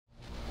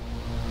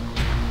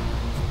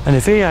And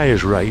if AI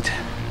is right,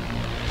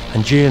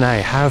 and Jay and I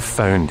have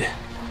found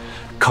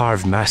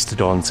carved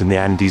mastodons in the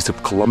Andes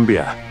of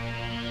Colombia,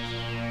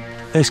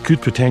 this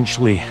could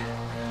potentially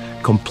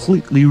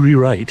completely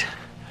rewrite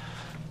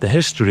the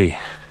history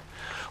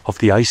of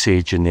the Ice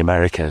Age in the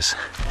Americas.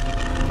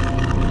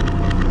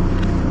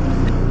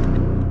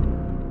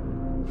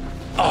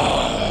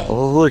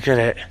 Oh, look at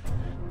it.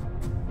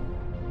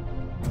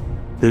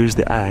 There's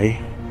the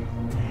eye,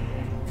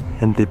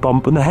 and the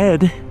bump on the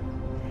head,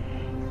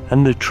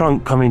 and the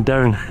trunk coming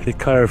down the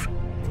curve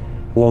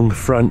along the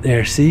front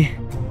there, see?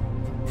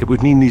 It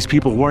would mean these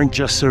people weren't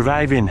just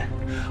surviving,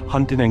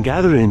 hunting and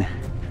gathering.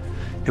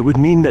 It would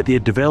mean that they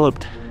had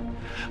developed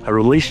a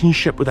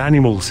relationship with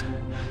animals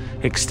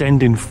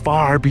extending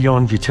far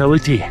beyond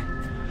utility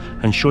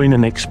and showing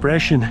an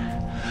expression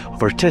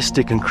of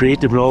artistic and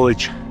creative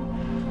knowledge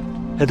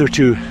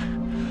hitherto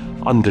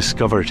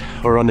undiscovered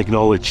or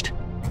unacknowledged.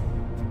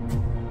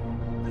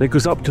 And it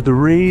goes up to the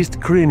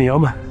raised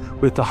cranium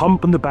with the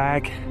hump in the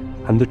back,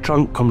 and the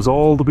trunk comes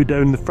all the way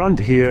down the front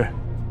here.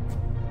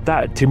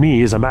 That to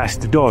me is a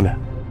mastodon.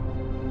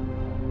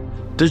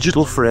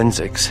 Digital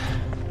forensics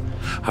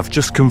have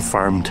just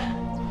confirmed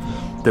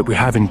that we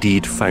have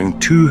indeed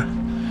found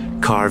 2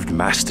 carved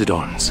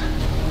mastodons.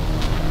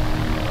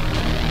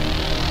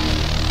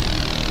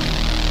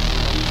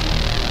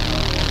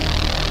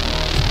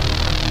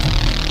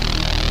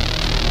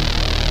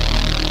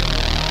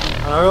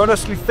 I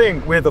honestly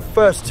think we're the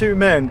first 2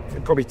 men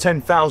in probably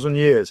 10,000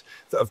 years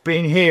that have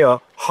been here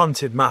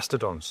hunted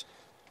mastodons.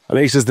 That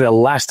makes us the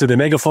last of the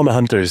megafauna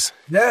hunters.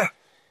 Yeah.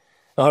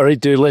 Alright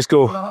dude, let's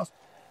go.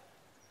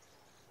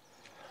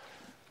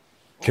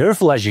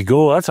 Careful as you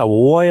go, that's a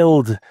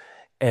wild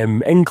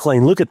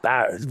incline. Look at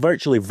that, it's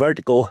virtually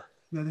vertical.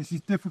 Yeah, this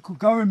is difficult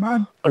going,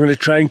 man. I'm going to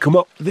try and come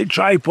up with the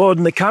tripod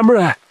and the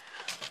camera.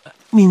 That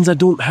means I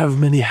don't have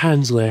many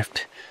hands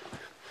left.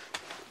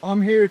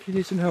 I'm here if you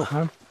need some help,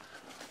 man.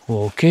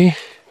 Okay,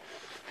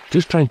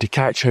 just trying to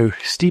catch how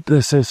steep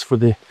this is for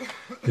the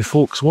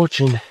folks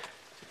watching.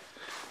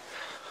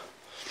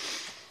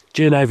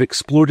 Jay and I have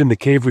explored in the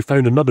cave. We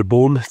found another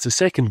bone. It's the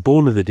second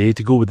bone of the day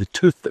to go with the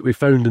tooth that we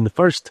found in the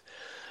first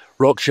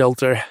rock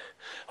shelter.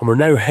 And we're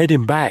now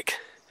heading back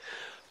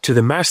to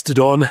the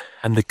mastodon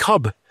and the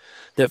cub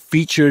that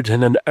featured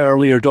in an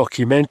earlier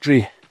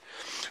documentary,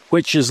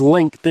 which is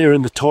linked there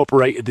in the top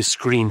right of the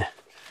screen.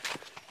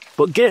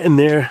 But getting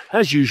there,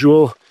 as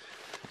usual,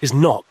 is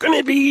not going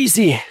to be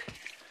easy.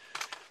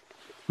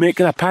 Mate,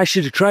 can I pass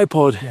you the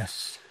tripod?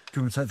 Yes. Do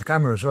you want to take the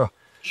camera as well?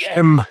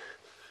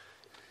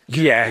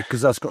 Yeah,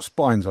 because that's got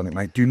spines on it,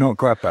 mate. Do not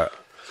grab that.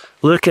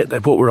 Look at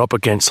what we're up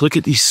against. Look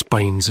at these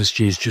spines, as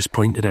Jay's just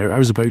pointed out. I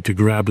was about to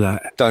grab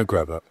that. Don't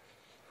grab that.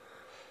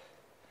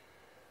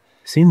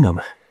 Seen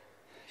them?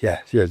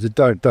 Yeah,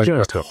 don't.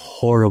 Just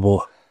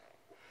horrible.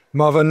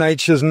 Mother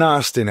Nature's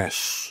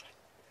nastiness.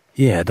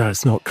 Yeah,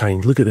 that's not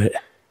kind. Look at it.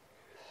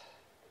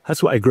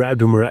 That's what I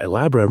grabbed when we were at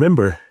Elabra,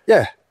 remember?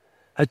 Yeah.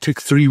 It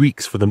took 3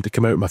 weeks for them to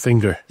come out of my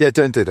finger. Yeah,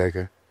 don't do that,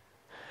 okay?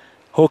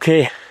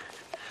 Okay.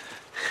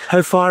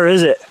 How far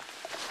is it?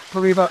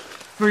 Probably about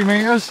 3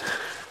 meters.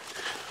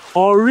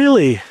 Oh,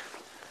 really? Here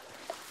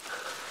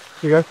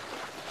you go.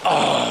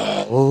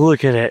 Oh,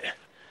 look at it.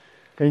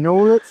 In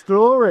all its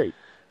glory.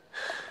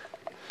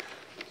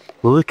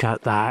 Look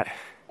at that.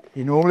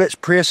 In all its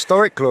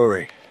prehistoric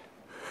glory.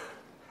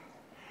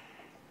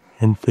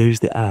 And there's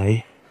the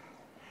eye.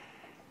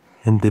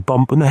 And the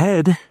bump on the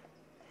head.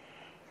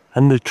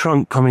 And the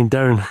trunk coming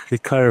down the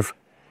curve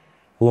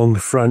along the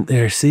front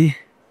there, see?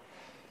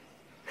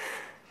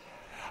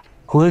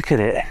 Look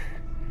at it.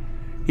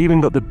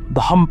 Even got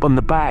the hump on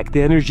the back,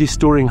 the energy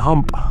storing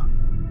hump.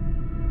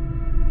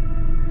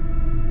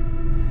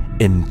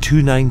 In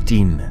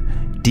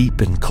 2019,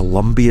 deep in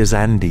Colombia's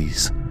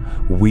Andes,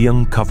 we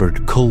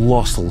uncovered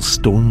colossal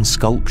stone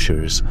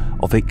sculptures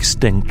of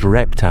extinct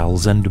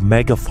reptiles and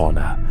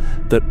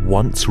megafauna that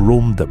once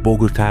roamed the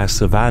Bogotá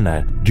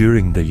savanna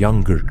during the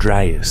Younger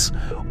Dryas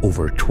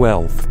over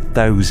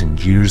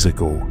 12,000 years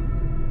ago.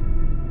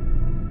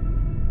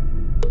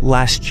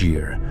 Last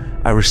year,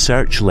 our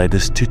search led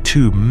us to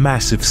 2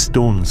 massive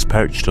stones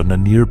perched on a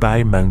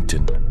nearby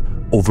mountain,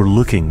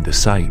 overlooking the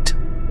site.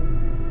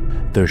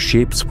 Their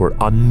shapes were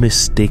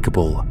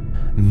unmistakable,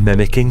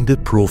 mimicking the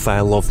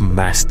profile of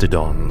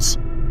mastodons.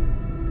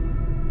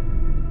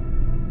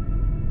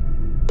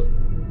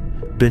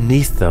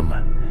 Beneath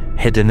them,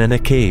 hidden in a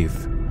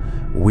cave,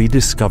 we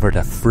discovered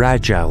a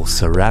fragile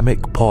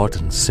ceramic pot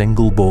and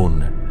single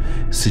bone,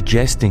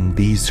 suggesting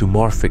these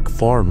zoomorphic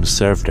forms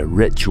served a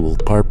ritual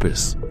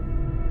purpose.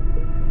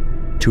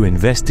 To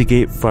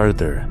investigate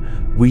further,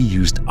 we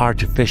used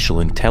artificial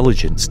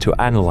intelligence to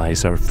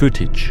analyze our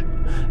footage.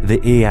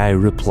 The AI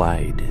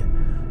replied,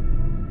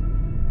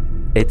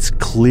 "Its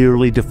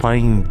clearly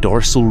defined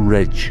dorsal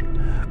ridge,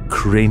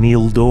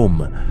 cranial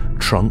dome,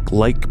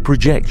 trunk-like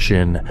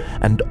projection,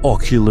 and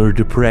ocular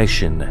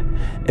depression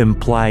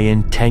imply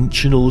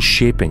intentional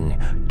shaping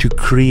to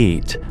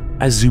create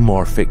a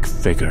zoomorphic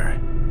figure,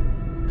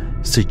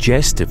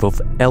 suggestive of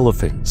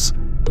elephants,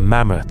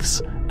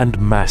 mammoths, and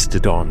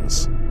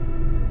mastodons."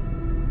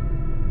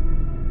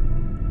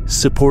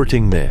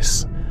 Supporting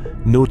this,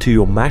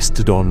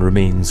 Mastodon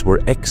remains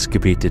were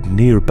excavated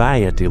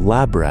nearby at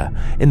Elabra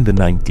in the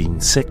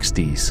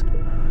 1960s,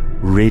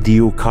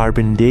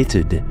 radiocarbon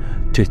dated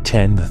to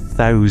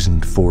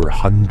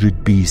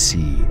 10,400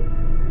 BC.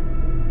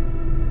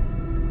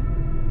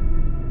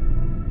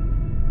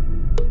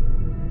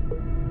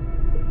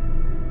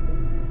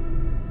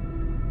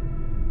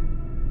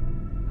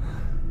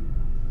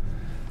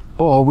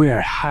 Oh,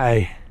 we're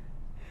high.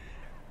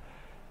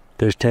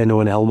 There's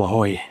Tenno and El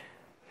Mahoy.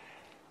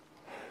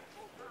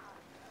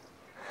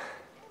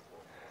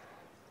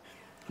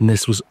 And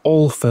this was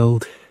all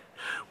filled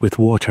with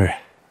water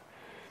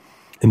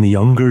in the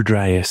Younger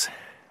Dryas,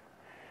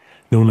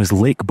 known as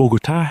Lake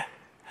Bogota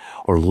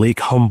or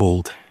Lake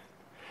Humboldt,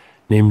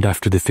 named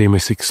after the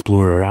famous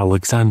explorer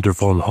Alexander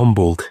von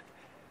Humboldt.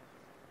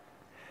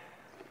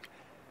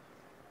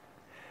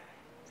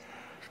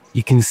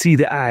 You can see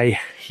the eye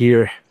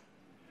here.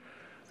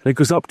 And it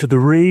goes up to the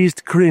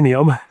raised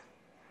cranium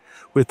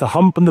with the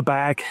hump on the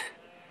back,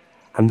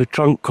 and the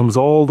trunk comes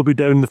all the way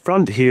down the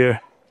front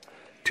here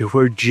to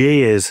where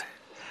J is,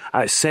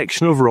 a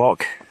section of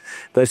rock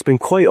that's been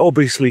quite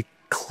obviously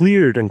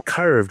cleared and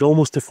curved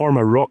almost to form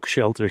a rock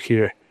shelter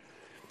here.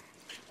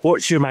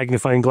 What's your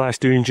magnifying glass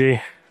doing,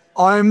 Jay?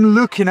 I'm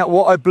looking at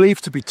what I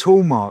believe to be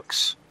tool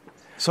marks.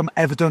 Some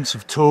evidence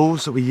of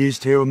tools that we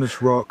used here on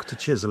this rock to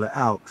chisel it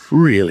out.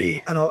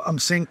 Really? And I'm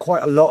seeing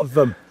quite a lot of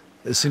them.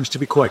 It seems to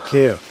be quite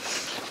clear.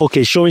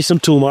 Okay, show me some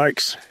tool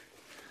marks.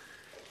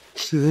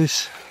 See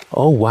this?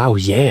 Oh wow,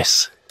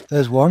 yes.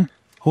 There's one.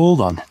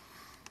 Hold on.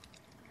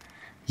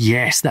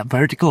 Yes, that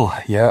vertical.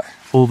 Yeah.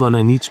 Hold on,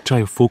 I need to try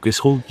and focus.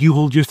 Hold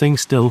your thing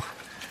still.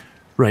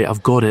 Right,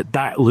 I've got it.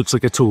 That looks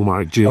like a tool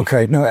mark, Jay.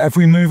 Okay, now if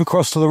we move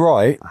across to the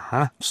right,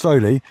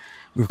 slowly,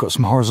 we've got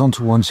some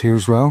horizontal ones here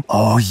as well.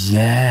 Oh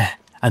yeah,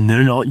 and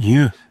they're not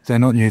new. They're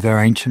not new, they're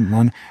ancient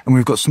one. And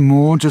we've got some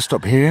more just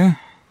up here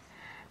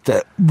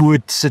that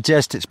would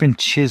suggest it's been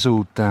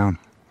chiselled down.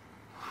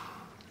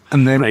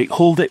 And then... Right,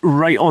 hold it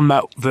right on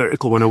that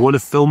vertical one. I want to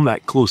film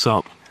that close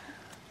up.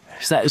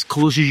 Is that as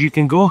close as you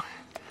can go?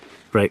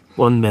 Right,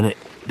 1 minute.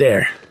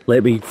 There.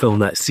 Let me film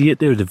that. See it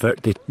there,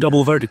 the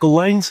double vertical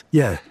lines?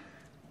 Yeah.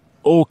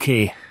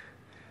 Okay.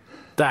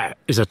 That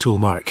is a tool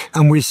mark.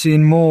 And we're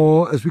seeing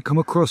more as we come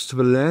across to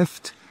the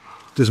left.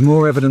 There's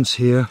more evidence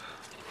here.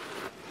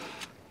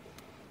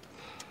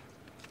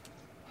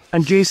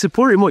 And Jay,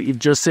 supporting what you've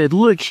just said,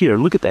 look here,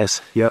 look at this.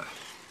 Yeah.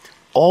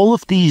 All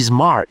of these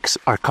marks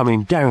are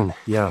coming down.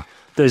 Yeah.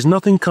 There's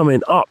nothing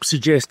coming up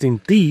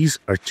suggesting these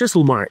are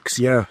chisel marks.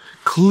 Yeah.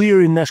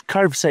 Clearing this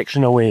curved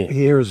section away.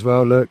 Here as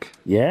well, look.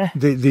 Yeah.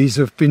 These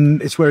have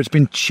been, it's where it's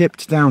been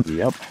chipped down.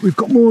 Yep. We've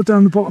got more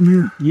down the bottom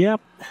here. Yep.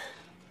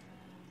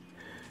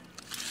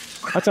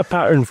 That's a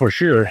pattern for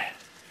sure.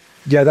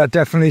 Yeah, that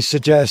definitely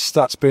suggests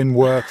that's been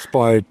worked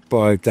by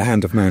the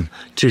hand of man.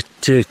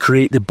 To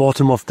create the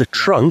bottom of the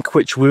trunk,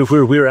 which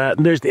where we're at,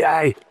 and there's the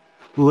eye.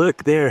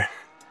 Look there.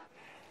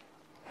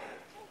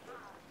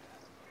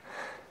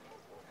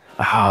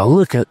 Ah,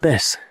 look at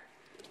this.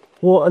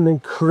 What an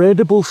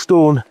incredible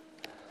stone.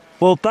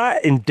 Well,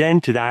 that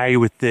indented eye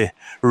with the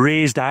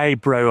raised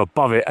eyebrow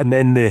above it, and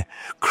then the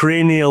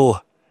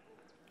cranial,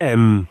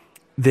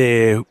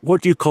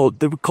 what do you call it?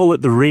 They would call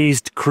it the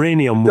raised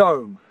cranium.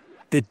 Dome.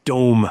 The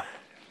dome.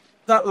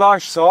 That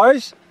life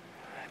size?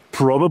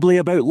 Probably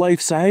about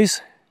life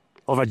size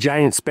of a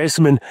giant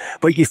specimen,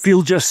 but you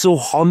feel just so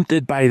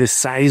haunted by the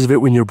size of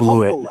it when you're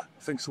below Humble, it. I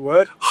think's the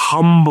word.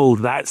 Humbled,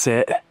 that's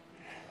it.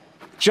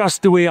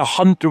 Just the way a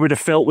hunter would have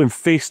felt when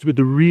faced with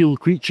the real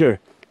creature.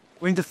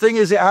 I mean, the thing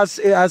is, it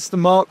has the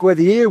mark where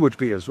the ear would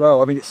be as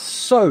well. I mean, it's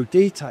so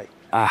detailed.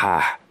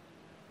 Aha.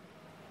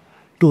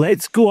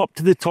 Let's go up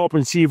to the top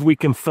and see if we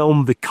can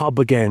film the cub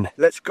again.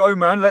 Let's go,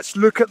 man. Let's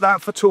look at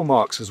that for tool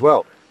marks as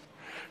well.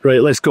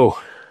 Right, let's go.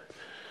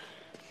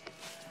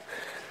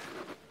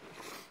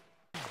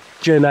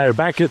 Jay and I are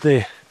back at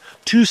the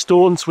two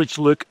stones which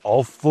look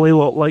awfully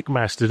lot like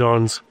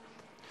mastodons.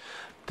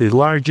 The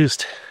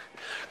largest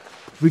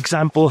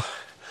example,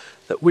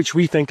 which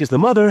we think is the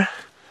mother,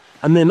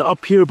 and then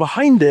up here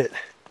behind it,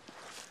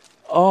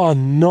 oh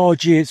no,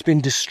 Jay, it's been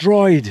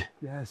destroyed.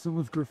 Yeah,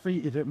 someone's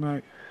graffitied it,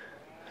 mate.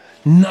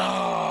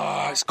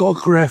 No, it's got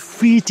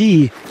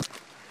graffiti.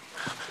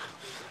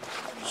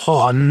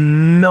 Oh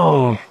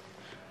no.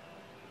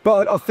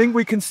 But I think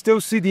we can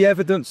still see the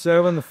evidence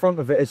there on the front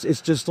of it.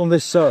 It's just on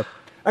this, and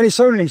it's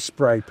only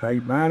spray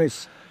paint, man.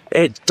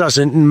 It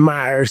doesn't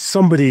matter.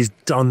 Somebody's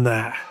done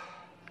that.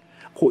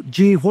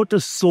 Gee, what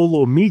does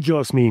Solo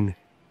Mijos mean?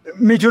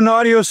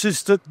 Millonarios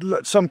is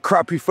some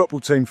crappy football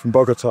team from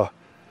Bogota.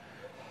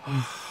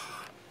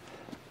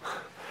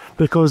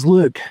 Because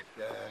look,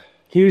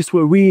 here's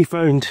where we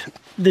found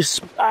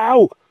this.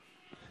 Ow!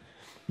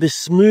 This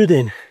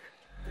smoothing.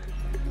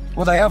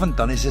 What they haven't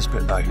done is this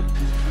bit though.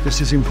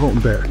 This is the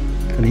important bit.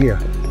 And here.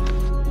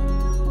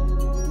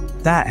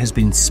 That has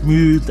been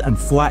smoothed and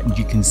flattened.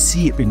 You can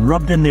see it been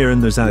rubbed in there,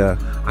 and there's a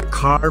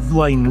carved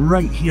line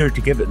right here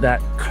to give it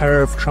that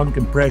curved trunk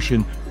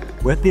impression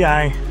with the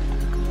eye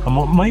and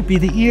what might be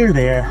the ear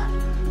there.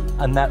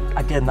 And that,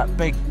 again, that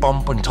big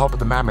bump on top of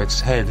the mammoth's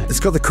head. It's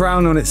got the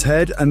crown on its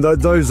head, and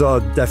those are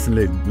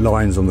definitely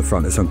lions on the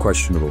front. It's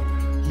unquestionable.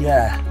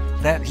 Yeah,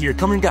 that here.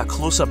 Come and get a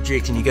close-up,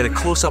 Jake, and you get a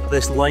close-up of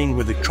this line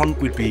where the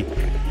trunk would be.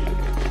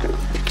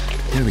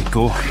 There we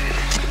go.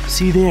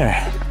 See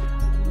there?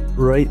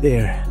 Right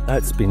there.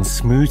 That's been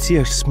smooth. See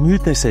how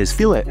smooth this is?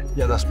 Feel it?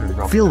 Yeah, that's been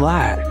rough. Feel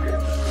that.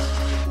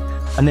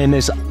 And then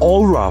it's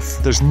all rough.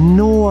 There's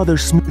no other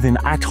smoothing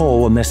at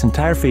all on this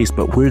entire face,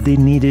 but where they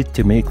needed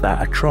to make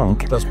that a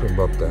trunk. That's been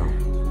rubbed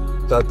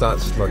down.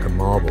 That's like a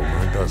marble,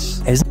 man.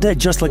 Isn't it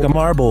just like a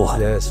marble?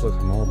 Yeah, it's like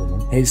a marble,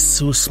 man. It's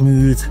so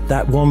smooth.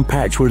 That one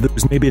patch where there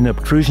was maybe an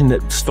obtrusion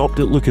that stopped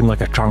it looking like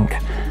a trunk.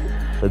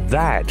 But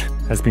that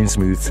has been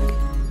smooth.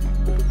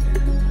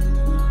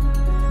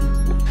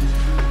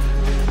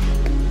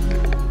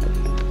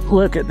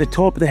 Look at the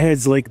top of the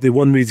head's like the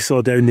one we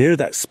saw down there,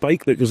 that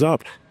spike that goes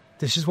up.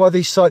 This is why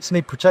these sites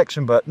need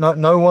protection, but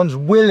no one's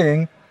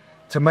willing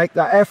to make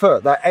that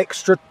effort, that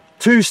extra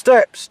 2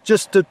 steps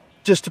just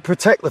to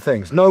protect the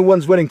things. No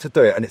one's willing to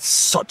do it, and it's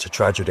such a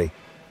tragedy.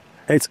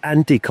 It's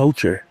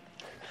anti-culture.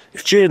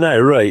 If Jay and I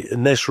are right,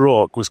 and this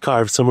rock was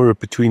carved somewhere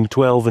between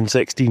 12 and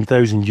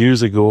 16,000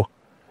 years ago,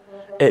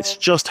 it's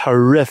just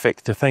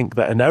horrific to think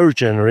that in our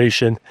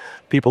generation,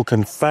 people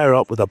can fire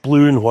up with a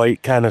blue and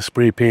white can of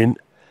spray paint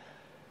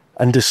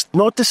and just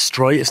not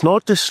destroy it. It's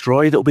not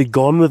destroyed. It'll be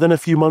gone within a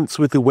few months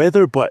with the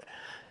weather, but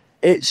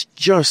it's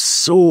just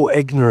so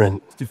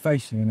ignorant. It's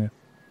defacing, isn't it?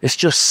 It's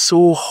just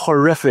so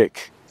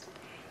horrific.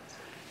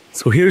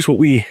 So here's what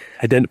we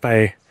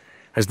identify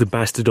as the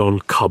Mastodon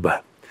cub.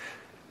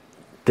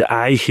 The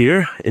eye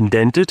here,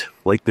 indented,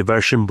 like the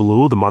version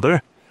below, the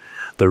mother.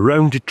 The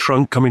rounded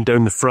trunk coming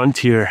down the front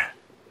here.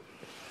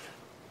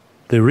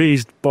 The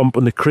raised bump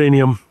on the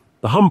cranium.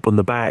 The hump on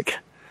the back.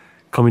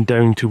 Coming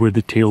down to where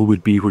the tail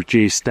would be, where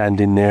Jay's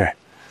standing there.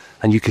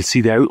 And you can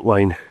see the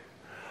outline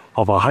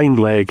of a hind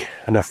leg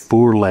and a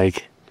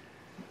foreleg.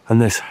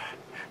 And this,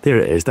 there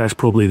it is, that's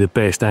probably the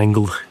best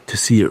angle to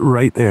see it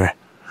right there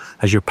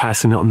as you're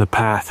passing it on the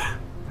path.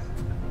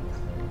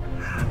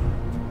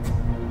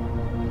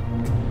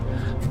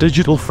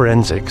 Digital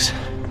forensics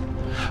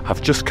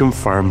have just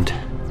confirmed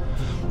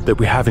that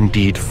we have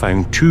indeed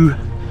found 2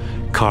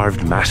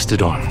 carved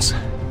mastodons.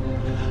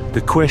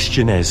 The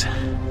question is,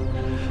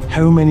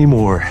 how many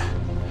more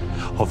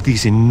of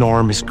these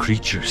enormous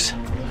creatures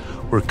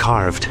were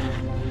carved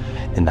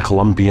in the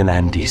Colombian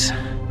Andes?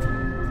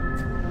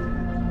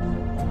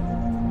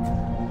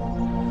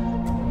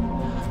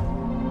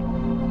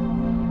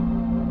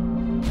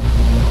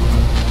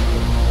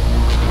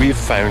 We have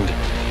found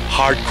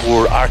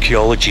hardcore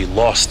archaeology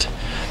lost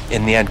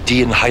in the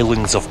Andean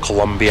highlands of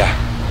Colombia.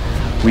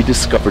 We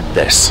discovered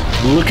this.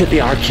 Look at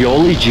the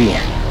archaeology.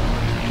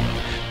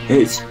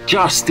 It's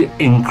just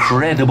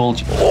incredible.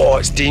 Oh,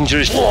 it's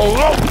dangerous.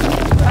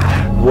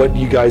 What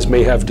you guys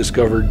may have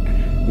discovered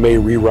may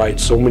rewrite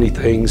so many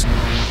things.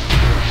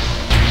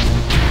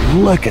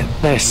 Look at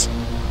this.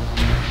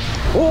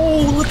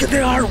 Oh, look at the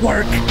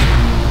artwork.